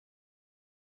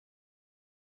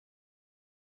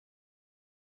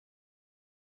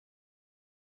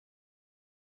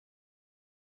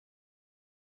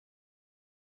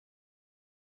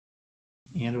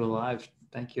And we're live.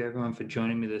 Thank you everyone for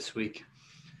joining me this week.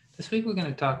 This week we're going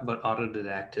to talk about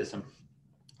autodidactism.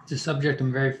 It's a subject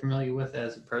I'm very familiar with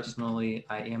as personally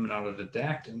I am an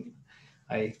autodidact, and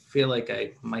I feel like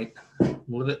I might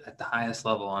live it at the highest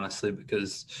level, honestly,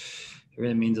 because it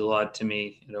really means a lot to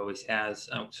me. It always has.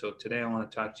 So today I want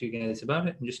to talk to you guys about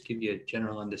it and just give you a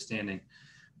general understanding.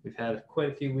 We've had quite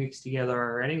a few weeks together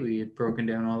already. We had broken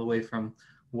down all the way from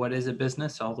what is a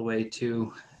business all the way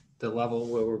to the level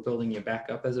where we're building you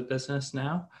back up as a business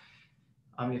now.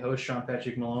 I'm your host, Shawn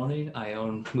Patrick Moloney. I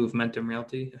own Movementum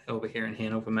Realty over here in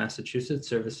Hanover, Massachusetts,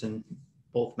 servicing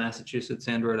both Massachusetts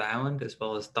and Rhode Island, as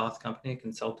well as Thoth Company, a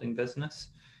consulting business.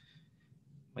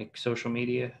 My social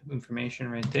media information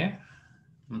right there.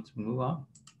 Let's move on.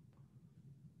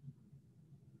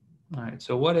 All right,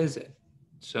 so what is it?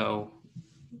 So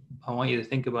I want you to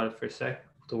think about it for a sec.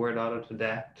 The word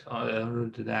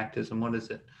autodidactism, what is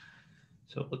it?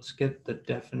 So let's get the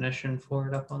definition for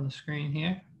it up on the screen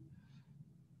here.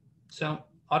 So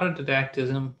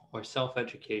autodidactism, or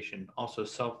self-education, also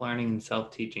self-learning and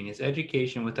self-teaching, is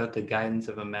education without the guidance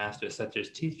of a master, such as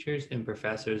teachers and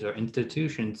professors, or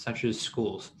institutions such as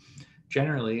schools.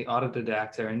 Generally,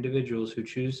 autodidacts are individuals who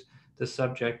choose the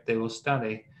subject they will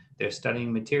study, their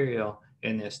studying material,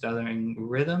 and their studying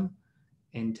rhythm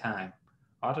and time.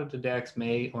 Autodidacts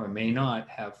may or may not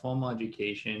have formal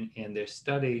education, and their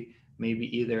study may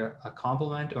be either a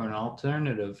complement or an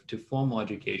alternative to formal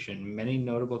education. Many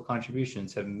notable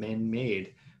contributions have been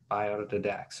made by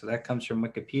autodidacts. So that comes from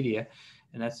Wikipedia,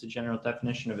 and that's the general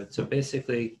definition of it. So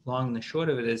basically, long and the short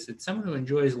of it is it's someone who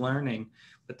enjoys learning,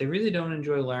 but they really don't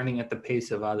enjoy learning at the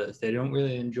pace of others. They don't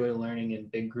really enjoy learning in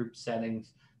big group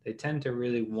settings. They tend to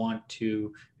really want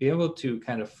to be able to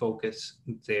kind of focus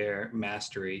their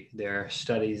mastery, their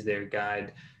studies, their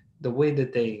guide, the way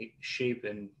that they shape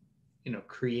and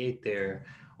create their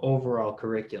overall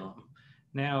curriculum.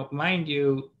 Now, mind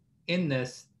you, in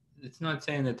this, it's not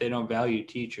saying that they don't value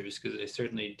teachers, because they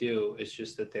certainly do. It's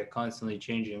just that they're constantly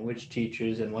changing which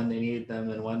teachers and when they need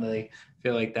them and when they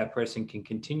feel like that person can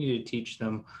continue to teach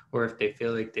them, or if they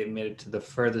feel like they've made it to the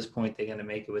furthest point they're going to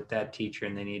make it with that teacher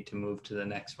and they need to move to the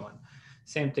next one.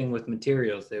 Same thing with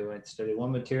materials. They might study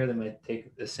one material, they might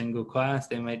take a single class,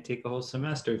 they might take a whole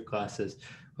semester of classes,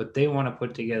 but they want to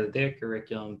put together their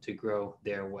curriculum to grow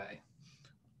their way.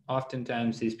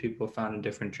 Oftentimes, these people are found in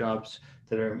different jobs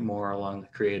that are more along the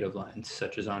creative lines,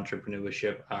 such as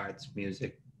entrepreneurship, arts,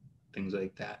 music, things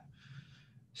like that.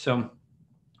 So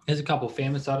there's a couple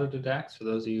famous autodidacts for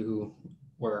those of you who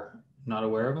were not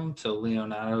aware of them. So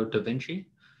Leonardo da Vinci,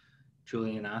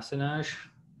 Julian Assange,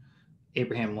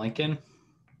 Abraham Lincoln,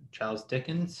 Charles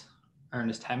Dickens,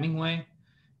 Ernest Hemingway,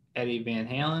 Eddie Van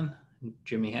Halen,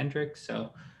 Jimi Hendrix.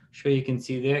 So sure you can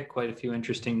see there quite a few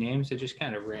interesting names. I just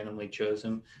kind of randomly chose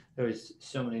them. There was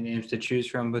so many names to choose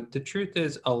from, but the truth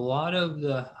is a lot of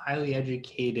the highly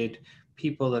educated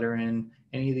people that are in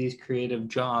any of these creative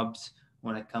jobs,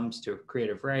 when it comes to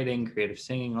creative writing, creative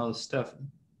singing, all this stuff,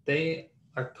 they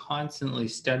are constantly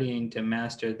studying to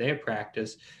master their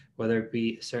practice, whether it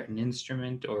be a certain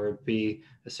instrument or it be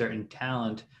a certain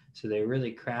talent. So they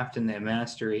really craft in their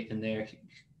mastery, and they're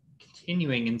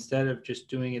continuing, instead of just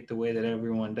doing it the way that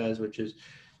everyone does, which is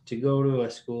to go to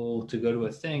a school, to go to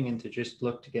a thing, and to just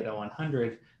look to get a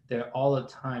 100. They're all the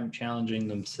time challenging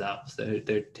themselves.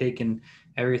 They're taking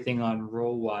everything on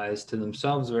role wise to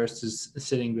themselves versus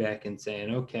sitting back and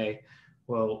saying, okay,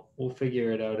 well, we'll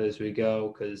figure it out as we go,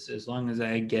 because as long as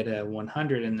I get a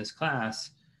 100 in this class,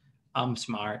 I'm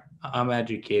smart, I'm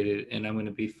educated, and I'm going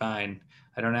to be fine.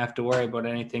 I don't have to worry about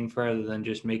anything further than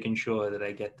just making sure that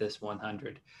I get this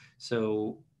 100.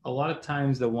 So a lot of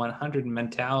times the 100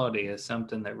 mentality is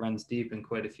something that runs deep in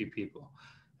quite a few people.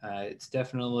 It's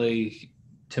definitely,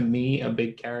 to me, a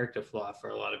big character flaw for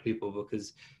a lot of people,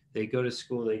 because they go to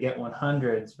school, they get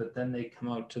 100s, but then they come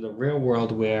out to the real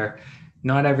world where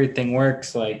not everything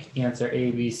works like answer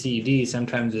A, B, C, D.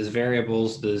 Sometimes there's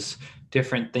variables, there's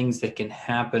different things that can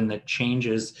happen that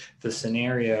changes the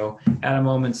scenario at a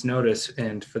moment's notice.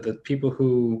 And for the people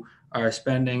who are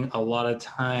spending a lot of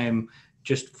time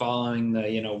just following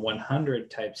the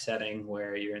 100 type setting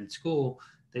where you're in school,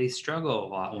 they struggle a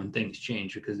lot when things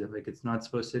change, because they're like, it's not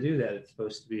supposed to do that, it's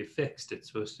supposed to be fixed, it's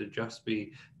supposed to just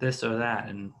be this or that,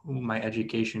 and my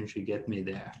education should get me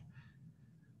there.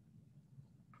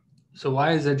 So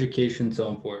why is education so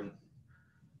important?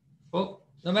 Well,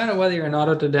 no matter whether you're an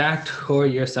autodidact or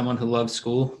you're someone who loves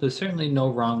school, there's certainly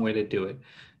no wrong way to do it.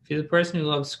 If you're the person who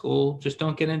loves school, just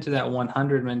don't get into that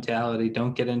 100 mentality.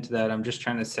 Don't get into that, I'm just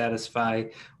trying to satisfy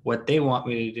what they want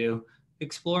me to do.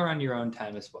 Explore on your own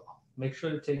time as well. Make sure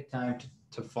to take time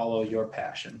to follow your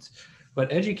passions.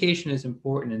 But education is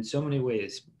important in so many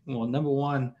ways. Well, number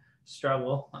one,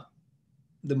 struggle.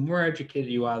 The more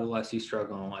educated you are, the less you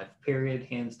struggle in life, period,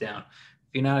 hands down.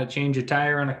 If you know how to change a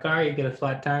tire on a car, you get a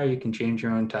flat tire, you can change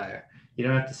your own tire. You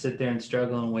don't have to sit there and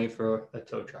struggle and wait for a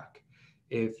tow truck.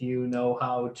 If you know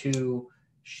how to,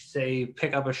 say,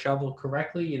 pick up a shovel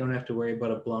correctly, you don't have to worry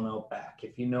about a blown out back.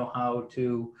 If you know how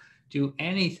to do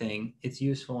anything, it's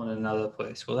useful in another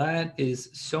place. Well, that is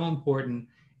so important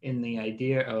in the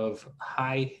idea of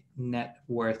high net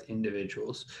worth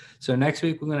individuals. So next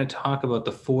week, we're going to talk about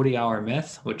the 40-hour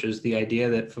myth, which is the idea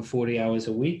that for 40 hours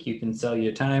a week, you can sell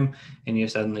your time and you're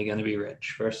suddenly going to be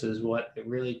rich versus what it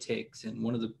really takes. And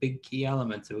one of the big key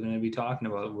elements that we're going to be talking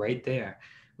about right there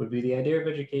would be the idea of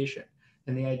education.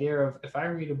 And the idea of, if I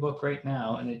read a book right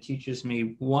now and it teaches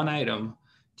me one item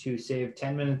to save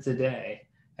 10 minutes a day,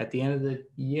 at the end of the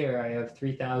year, I have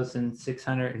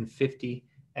 3,650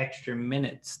 extra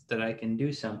minutes that I can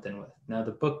do something with. Now,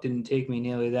 the book didn't take me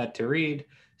nearly that to read,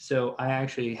 so I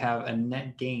actually have a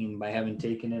net gain by having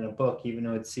taken in a book, even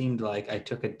though it seemed like I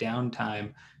took a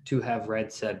downtime to have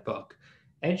read said book.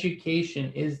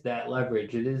 Education is that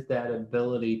leverage. It is that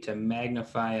ability to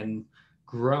magnify and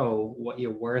grow what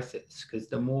your worth is, because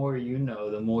the more you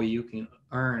know, the more you can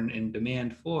earn and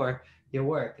demand for your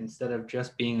work, instead of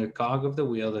just being a cog of the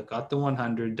wheel that got the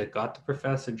 100, that got the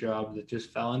professor job, that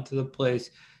just fell into the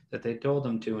place that they told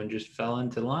them to and just fell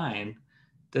into line.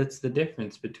 That's the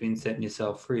difference between setting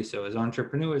yourself free. So as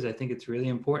entrepreneurs, I think it's really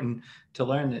important to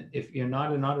learn that if you're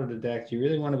not an autodidact, you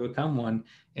really want to become one.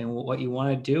 And what you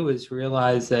want to do is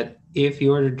realize that if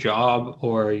your job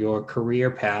or your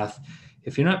career path,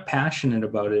 if you're not passionate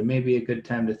about it, it may be a good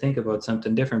time to think about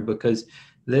something different, because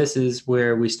this is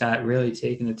where we start really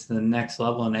taking it to the next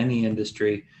level in any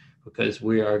industry, because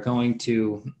we are going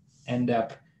to end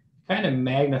up kind of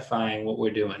magnifying what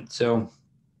we're doing. So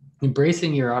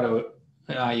embracing your inner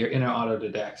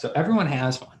autodidact. So everyone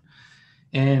has one.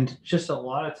 And just a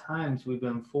lot of times we've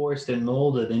been forced and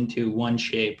molded into one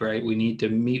shape, right? We need to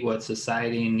meet what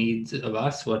society needs of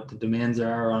us, what the demands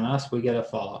are on us, we got to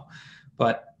follow.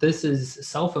 But this is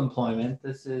self-employment,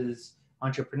 this is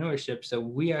entrepreneurship. So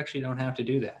we actually don't have to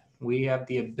do that. We have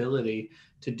the ability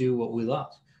to do what we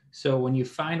love. So when you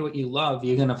find what you love,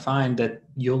 you're going to find that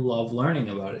you'll love learning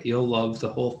about it. You'll love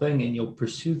the whole thing and you'll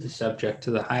pursue the subject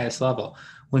to the highest level.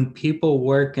 When people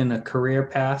work in a career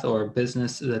path or a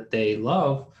business that they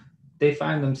love, they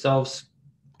find themselves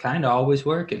kind of always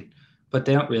working, but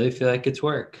they don't really feel like it's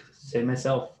work. Say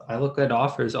myself, I look at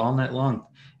offers all night long,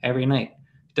 every night.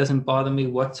 It doesn't bother me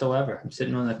whatsoever. I'm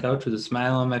sitting on the couch with a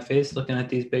smile on my face, looking at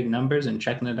these big numbers and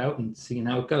checking it out and seeing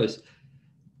how it goes.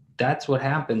 That's what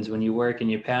happens when you work in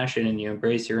your passion and you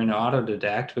embrace your inner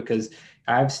autodidact, because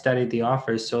I've studied the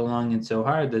offers so long and so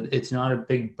hard that it's not a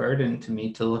big burden to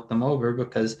me to look them over,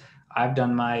 because I've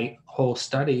done my whole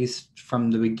studies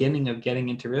from the beginning of getting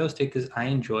into real estate, because I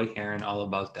enjoy hearing all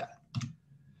about that.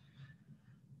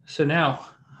 So now,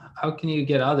 how can you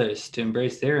get others to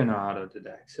embrace their inner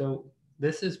autodidact? So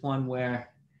this is one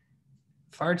where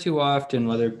far too often,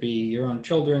 whether it be your own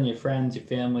children, your friends, your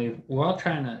family, we're all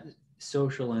trying to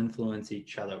social influence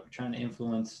each other. We're trying to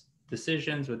influence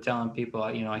decisions. We're telling people,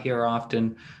 I hear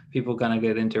often people gonna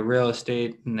get into real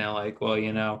estate and they're like, well,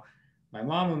 my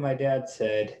mom and my dad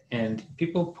said, and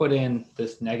people put in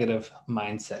this negative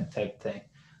mindset type thing.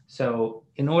 So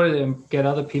in order to get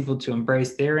other people to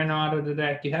embrace their inner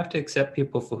autodidact, you have to accept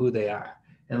people for who they are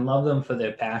and love them for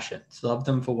their passions, love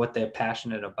them for what they're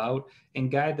passionate about,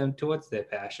 and guide them towards their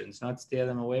passions, not steer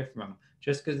them away from them.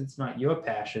 Just because it's not your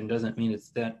passion doesn't mean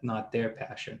it's not their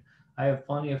passion. I have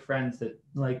plenty of friends that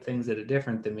like things that are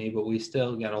different than me, but we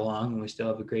still get along and we still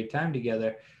have a great time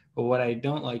together. But what I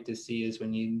don't like to see is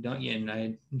when you don't, and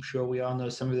I'm sure we all know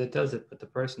somebody that does it, but the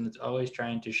person that's always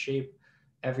trying to shape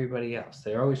everybody else.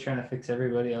 They're always trying to fix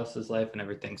everybody else's life and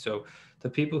everything. So the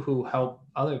people who help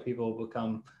other people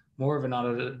become more of an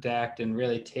autodidact and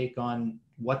really take on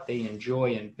what they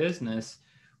enjoy in business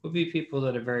would be people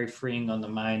that are very freeing on the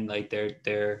mind. Like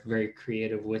they're very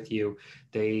creative with you.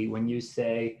 When you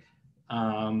say,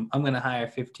 I'm going to hire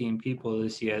 15 people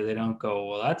this year, they don't go,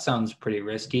 well, that sounds pretty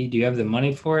risky. Do you have the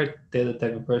money for it? They're the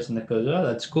type of person that goes, oh,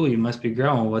 that's cool. You must be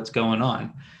growing. What's going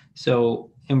on?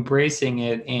 So embracing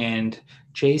it and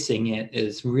chasing it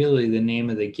is really the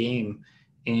name of the game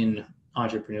in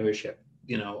entrepreneurship.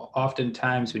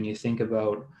 Oftentimes when you think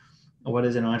about what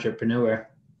is an entrepreneur,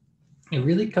 it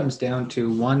really comes down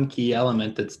to one key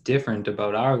element that's different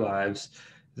about our lives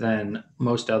than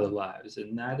most other lives,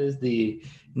 and that is the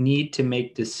need to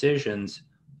make decisions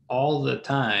all the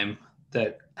time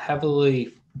that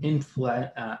heavily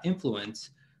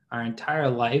influence our entire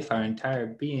life, our entire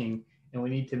being, and we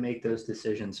need to make those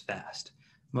decisions fast.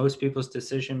 Most people's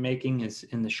decision making is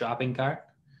in the shopping cart,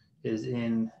 is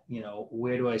in,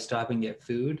 where do I stop and get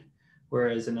food?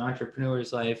 Whereas an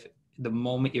entrepreneur's life, the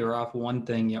moment you're off one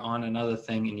thing, you're on another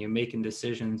thing, and you're making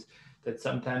decisions that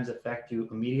sometimes affect you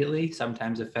immediately,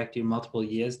 sometimes affect you multiple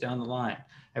years down the line.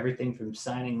 Everything from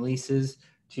signing leases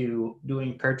to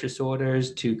doing purchase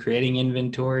orders to creating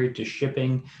inventory to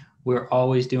shipping. We're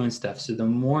always doing stuff. So the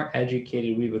more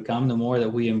educated we become, the more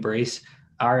that we embrace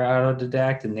our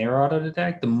autodidact and their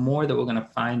autodidact, the more that we're going to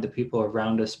find the people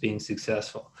around us being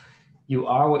successful. You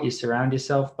are what you surround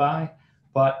yourself by,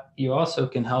 but you also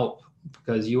can help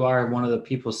because you are one of the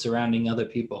people surrounding other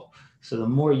people. So the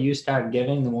more you start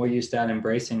giving, the more you start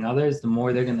embracing others, the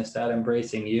more they're going to start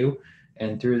embracing you.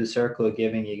 And through the circle of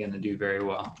giving, you're going to do very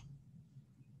well.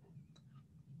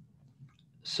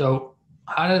 So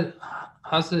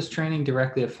how's this training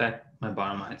directly affect my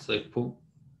bottom line? It's like,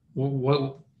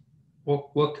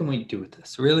 what can we do with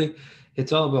this? Really,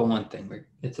 it's all about one thing.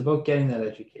 It's about getting that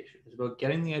education. It's about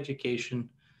getting the education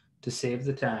to save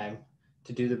the time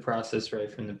to do the process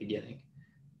right from the beginning.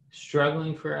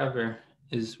 Struggling forever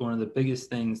is one of the biggest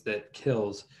things that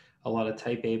kills a lot of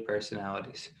type A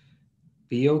personalities.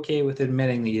 Be okay with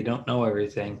admitting that you don't know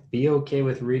everything. Be okay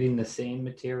with reading the same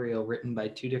material written by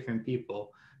two different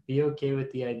people. Be okay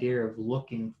with the idea of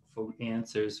looking for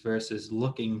answers versus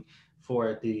looking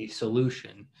for the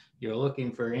solution. You're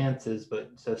looking for answers,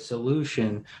 but the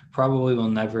solution probably will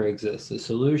never exist. The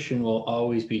solution will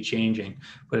always be changing.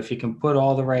 But if you can put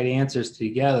all the right answers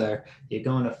together, you're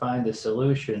going to find a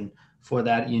solution for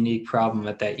that unique problem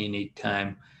at that unique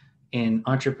time. In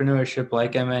entrepreneurship,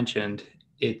 like I mentioned,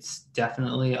 it's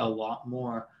definitely a lot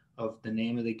more of the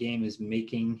name of the game is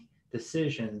making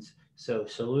decisions. So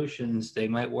solutions, they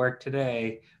might work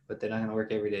today, but they're not going to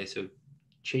work every day. So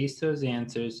chase those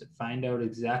answers, find out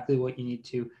exactly what you need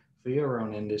to for your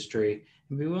own industry,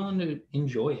 and be willing to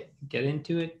enjoy it, get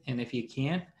into it. And if you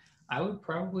can't, I would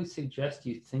probably suggest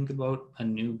you think about a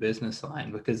new business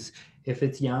line, because if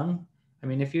it's young, I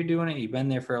mean, if you're doing it, you've been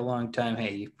there for a long time,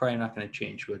 hey, you're probably not going to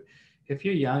change. But if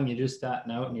you're young, you're just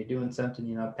starting out and you're doing something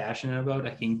you're not passionate about,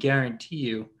 I can guarantee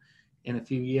you in a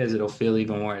few years it'll feel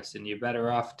even worse. And you're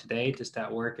better off today to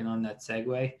start working on that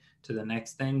segue to the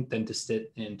next thing than to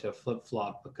sit into flip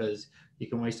flop, because you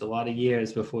can waste a lot of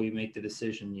years before you make the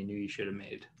decision you knew you should have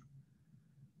made.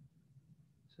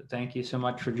 So thank you so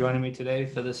much for joining me today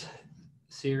for this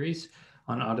series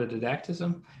on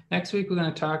autodidactism. Next week, we're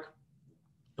going to talk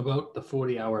about the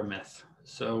 40-hour myth.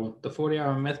 So the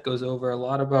 40-hour myth goes over a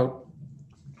lot about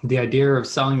the idea of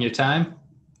selling your time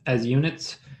as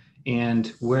units and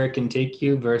where it can take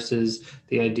you versus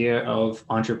the idea of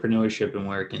entrepreneurship and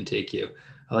where it can take you.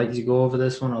 I like to go over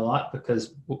this one a lot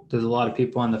because there's a lot of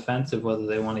people on the fence of whether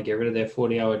they want to get rid of their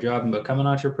 40-hour job and become an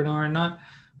entrepreneur or not.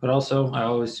 But also, I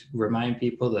always remind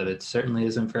people that it certainly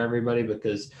isn't for everybody,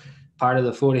 because part of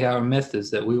the 40-hour myth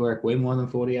is that we work way more than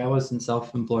 40 hours in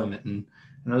self-employment. And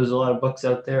I know there's a lot of books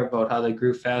out there about how they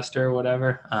grew faster or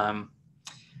whatever.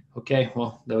 Okay,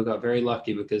 well, they got very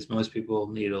lucky because most people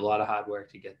need a lot of hard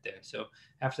work to get there. So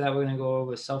after that, we're going to go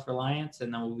over self-reliance,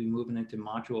 and then we'll be moving into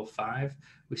module 5.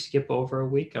 We skip over a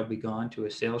week. I'll be gone to a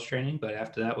sales training, but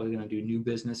after that, we're going to do new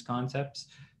business concepts,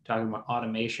 talking about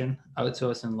automation,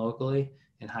 outsourcing locally,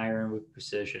 and hiring with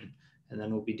precision. And then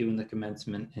we'll be doing the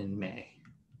commencement in May.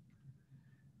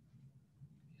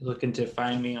 If you're looking to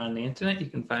find me on the internet, you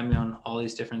can find me on all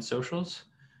these different socials.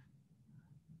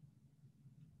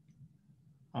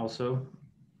 Also,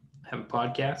 have a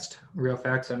podcast, Real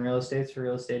Facts on Real Estate, for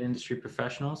real estate industry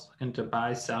professionals looking to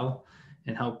buy, sell,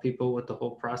 and help people with the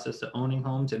whole process of owning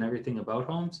homes and everything about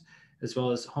homes, as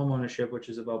well as home ownership, which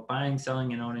is about buying,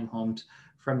 selling, and owning homes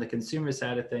from the consumer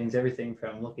side of things, everything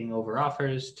from looking over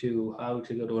offers to how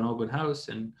to go to an open house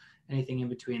and anything in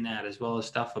between that, as well as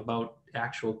stuff about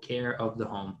actual care of the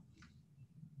home.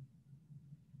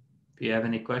 If you have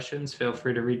any questions, feel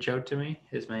free to reach out to me.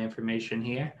 Here's my information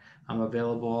here. I'm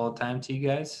available all the time to you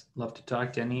guys. Love to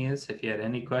talk to any of you if you had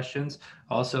any questions.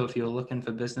 Also, if you're looking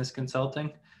for business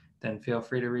consulting, then feel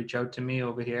free to reach out to me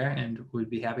over here, and we'd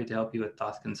be happy to help you with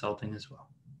thought consulting as well.